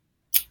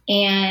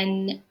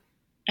 and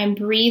I'm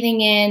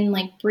breathing in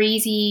like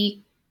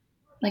breezy,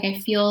 like I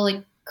feel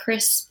like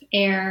crisp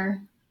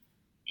air,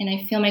 and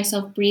I feel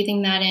myself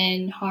breathing that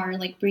in hard,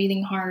 like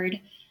breathing hard.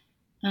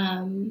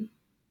 Um,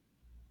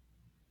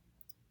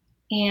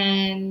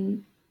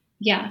 and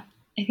yeah,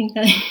 I think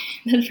that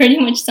that pretty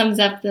much sums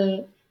up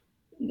the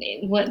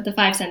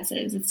five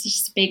senses. It's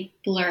just a big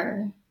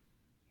blur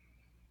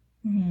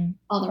Mhm.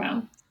 all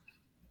around.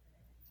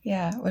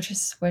 Yeah, which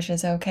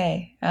is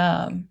okay.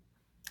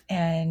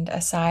 And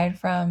aside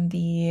from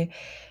the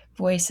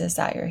voices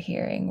that you're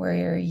hearing,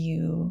 were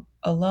you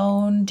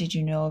alone? Did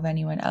you know of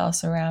anyone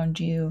else around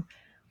you?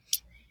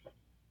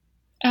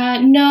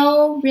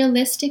 No,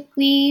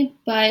 realistically,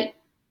 but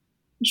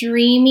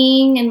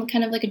dreaming and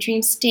kind of like a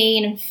dream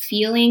state and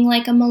feeling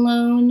like I'm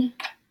alone.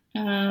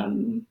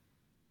 Because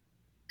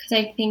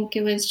I think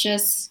it was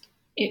just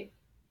it.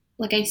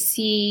 Like I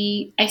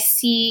see,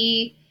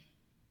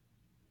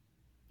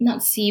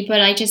 not see, but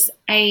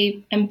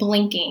I am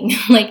blinking.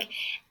 Like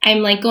I'm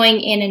like going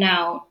in and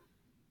out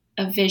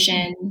of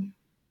vision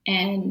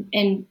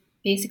and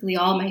basically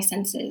all my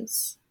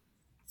senses.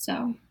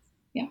 So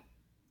yeah.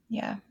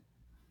 Yeah,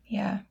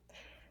 yeah.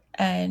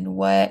 And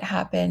what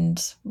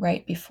happened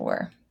right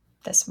before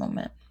this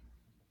moment?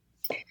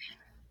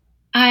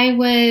 I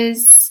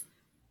was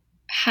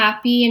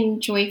happy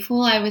and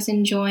joyful. I was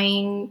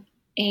enjoying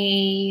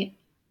a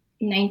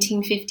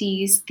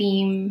 1950s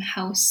theme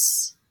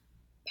house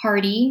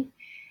party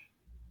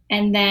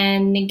and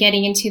then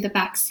getting into the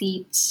back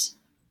seat,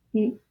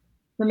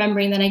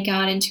 remembering that I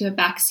got into a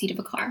back seat of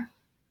a car.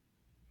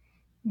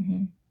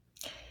 Hmm.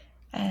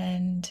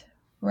 And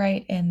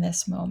right in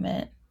this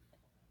moment,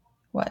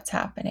 what's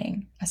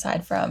happening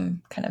aside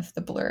from kind of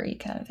the blurry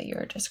kind of that you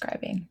were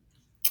describing?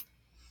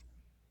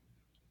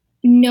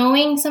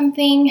 Knowing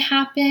something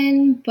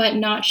happened, but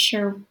not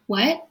sure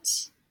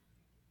what.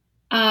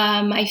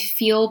 I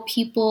feel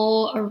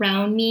people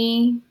around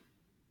me,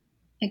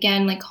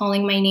 again, like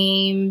calling my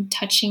name,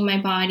 touching my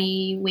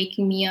body,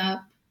 waking me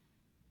up,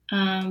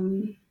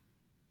 um,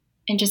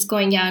 and just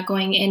going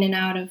in and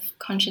out of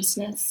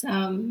consciousness.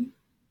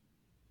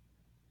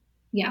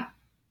 Yeah.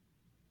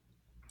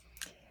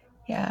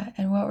 Yeah.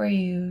 And what were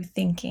you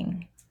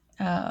thinking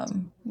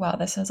while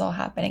this was all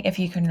happening, if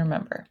you can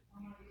remember?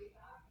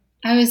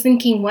 I was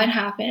thinking, what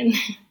happened?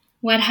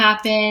 What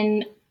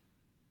happened?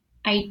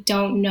 I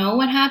don't know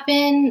what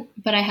happened,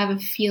 but I have a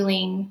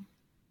feeling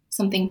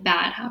something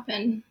bad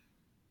happened.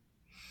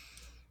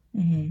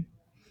 Hmm.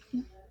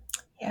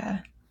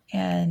 Yeah.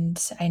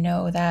 And I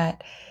know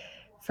that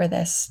for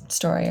this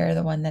story, or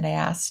the one that I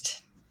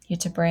asked you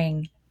to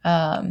bring,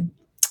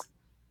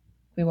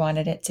 we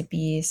wanted it to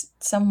be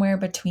somewhere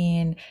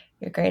between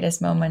your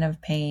greatest moment of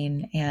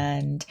pain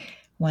and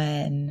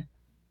when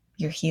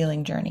your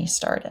healing journey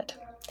started.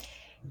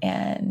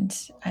 And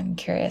I'm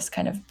curious,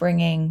 kind of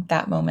bringing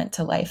that moment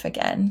to life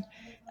again,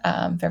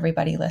 for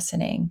everybody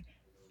listening,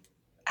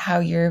 how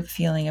you're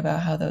feeling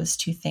about how those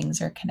two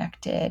things are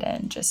connected,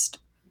 and just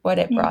what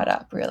it Mm. brought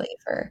up really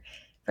for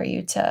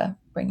you to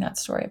bring that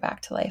story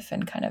back to life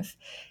and kind of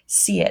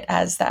see it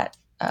as that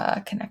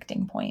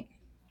connecting point.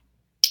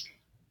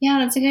 Yeah,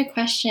 that's a good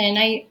question.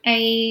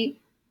 I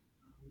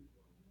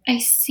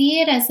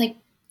see it as like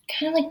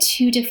kind of like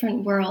two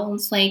different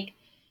worlds, like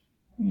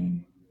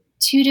Mm.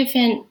 two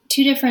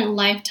different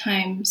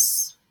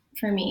lifetimes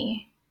for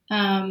me.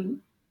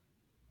 Um,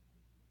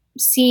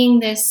 Seeing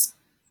this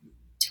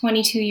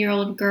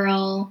 22-year-old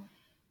girl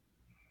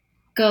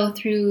go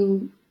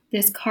through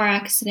this car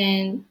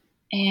accident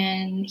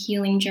and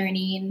healing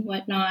journey and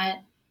whatnot,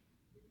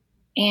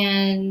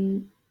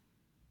 and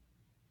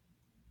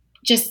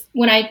just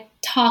when I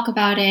talk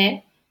about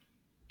it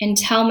and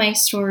tell my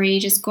story,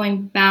 just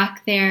going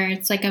back there,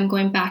 it's like I'm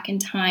going back in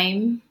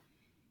time,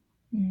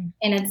 Mm.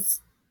 and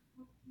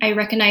I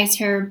recognize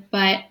her,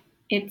 but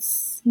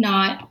it's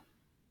not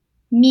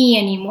me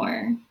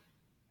anymore.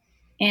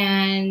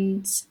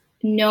 And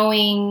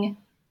knowing,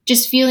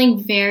 just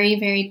feeling very,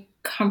 very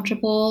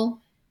comfortable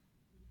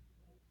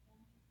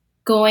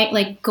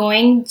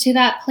going to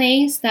that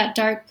place, that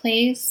dark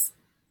place,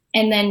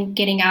 and then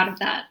getting out of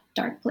that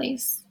dark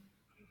place.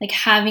 Like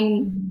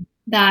having Mm.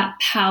 that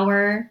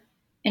power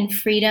and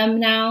freedom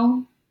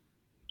now,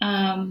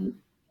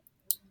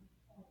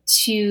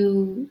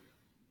 to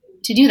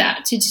do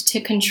that,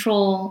 to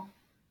control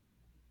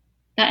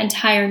that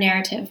entire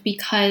narrative,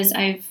 because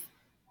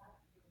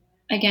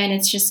again,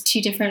 it's just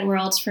two different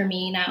worlds for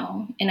me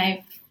now,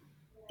 and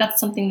that's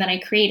something that I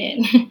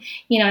created.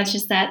 It's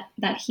just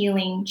that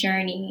healing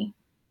journey,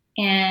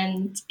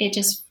 and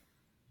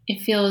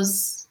it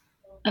feels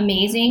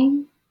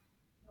amazing,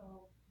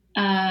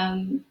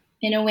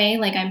 in a way.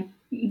 Like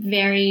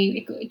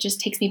it just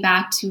takes me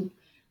back to,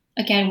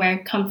 again, where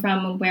I've come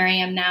from and where I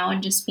am now,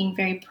 and just being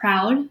very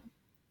proud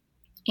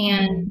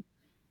and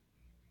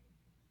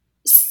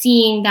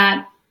seeing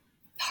that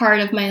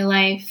part of my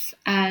life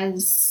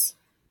as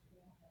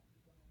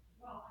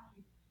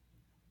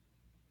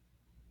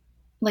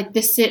like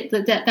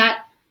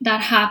that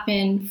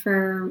happened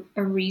for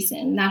a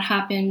reason. That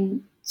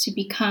happened to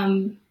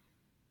become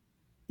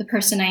the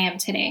person I am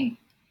today,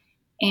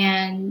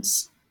 and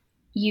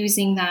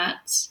using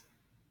that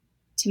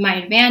to my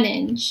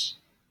advantage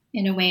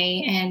in a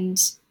way, and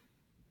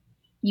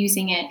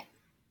using it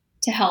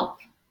to help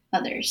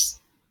others.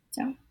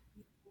 So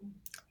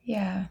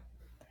Yeah.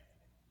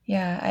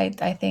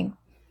 I think,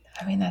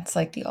 that's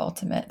like the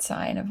ultimate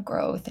sign of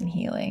growth and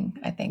healing.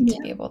 I think to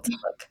yeah. be able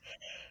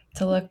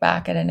to look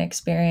back at an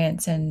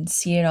experience and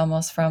see it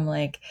almost from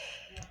like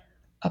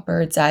a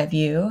bird's eye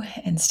view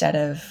instead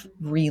of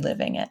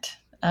reliving it,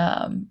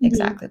 Mm-hmm.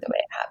 exactly the way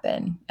it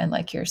happened. And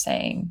like you're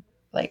saying,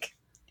 like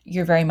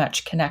you're very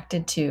much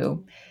connected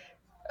to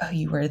who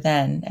you were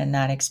then and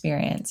that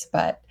experience,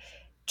 but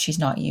she's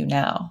not you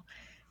now.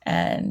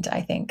 And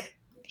I think,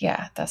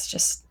 yeah, that's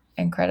just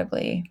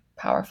incredibly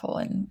powerful.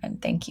 And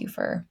thank you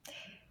for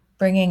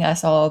bringing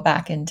us all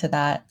back into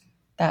that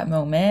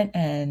moment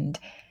and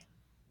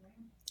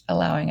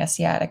allowing us,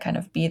 yeah, to kind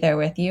of be there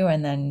with you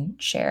and then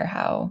share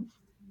how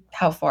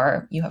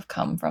far you have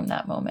come from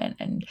that moment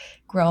and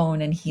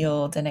grown and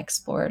healed and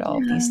explored all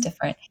of these Yeah.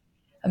 different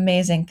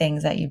amazing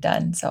things that you've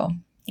done. So,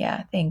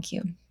 yeah, thank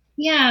you.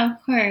 Yeah,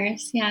 of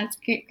course. Yeah, it's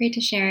great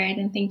to share it,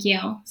 and thank you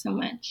so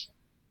much.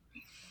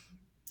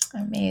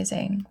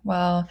 Amazing.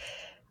 Well,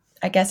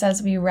 I guess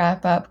as we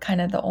wrap up,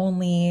 kind of the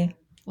only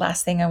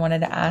last thing I wanted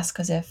to ask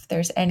was if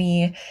there's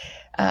any,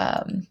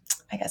 I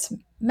guess,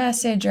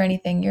 message or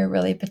anything you're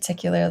really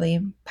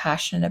particularly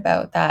passionate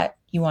about that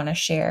you want to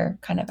share,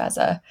 kind of as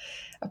a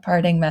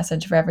parting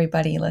message for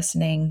everybody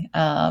listening.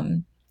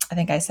 I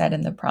think I said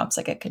in the prompts,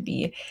 like it could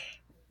be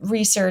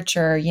research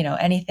or,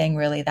 anything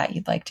really that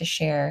you'd like to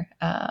share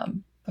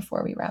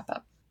before we wrap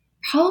up.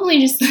 Probably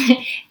just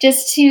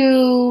just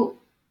to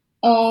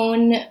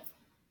own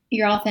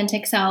your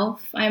authentic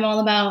self. I'm all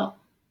about,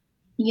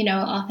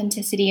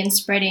 authenticity and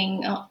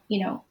spreading,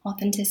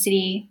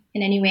 authenticity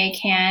in any way I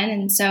can.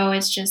 And so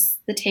it's just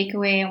the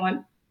takeaway I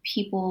want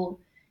people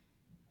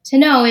to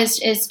know is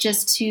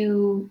just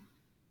to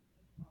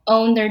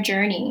own their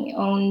journey,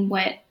 own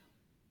what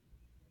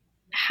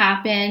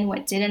happened,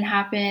 what didn't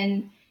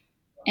happen,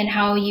 and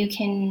how you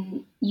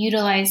can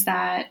utilize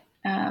that,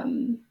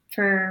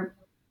 for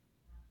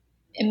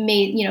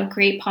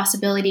great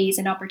possibilities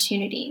and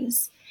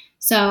opportunities.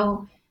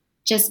 So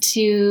just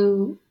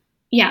to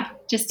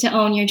just to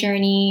own your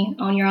journey,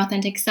 own your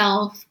authentic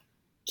self,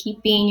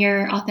 keep being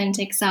your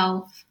authentic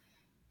self,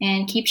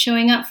 and keep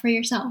showing up for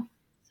yourself.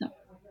 So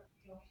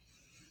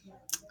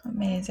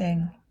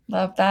Amazing.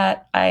 Love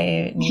that.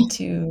 I need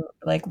to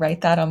like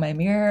write that on my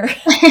mirror.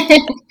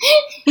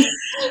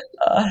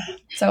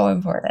 So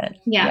important.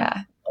 yeah,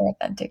 Yeah. Your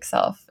authentic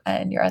self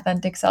and your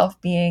authentic self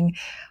being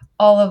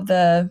all of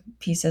the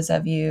pieces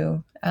of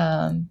you,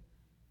 and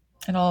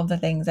all of the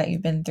things that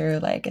you've been through.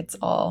 Like it's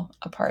all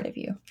a part of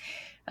you.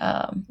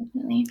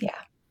 definitely. Yeah.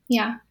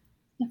 Yeah,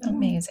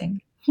 definitely.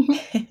 Amazing.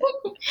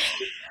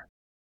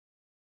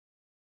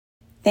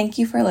 Thank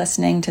you for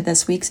listening to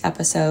this week's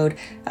episode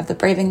of the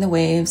Braving the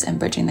Waves and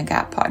Bridging the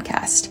Gap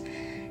podcast.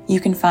 You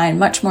can find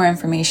much more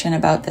information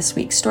about this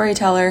week's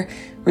storyteller,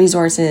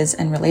 resources,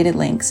 and related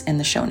links in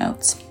the show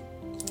notes.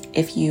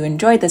 If you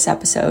enjoyed this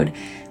episode,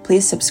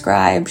 please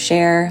subscribe,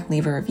 share,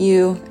 leave a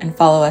review, and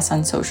follow us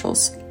on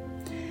socials.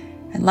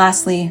 And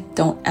lastly,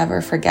 don't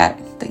ever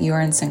forget that you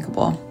are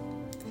unsinkable.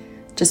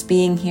 Just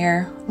being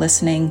here,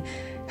 listening,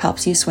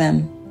 helps you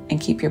swim and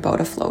keep your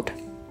boat afloat.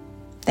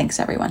 Thanks,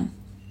 everyone.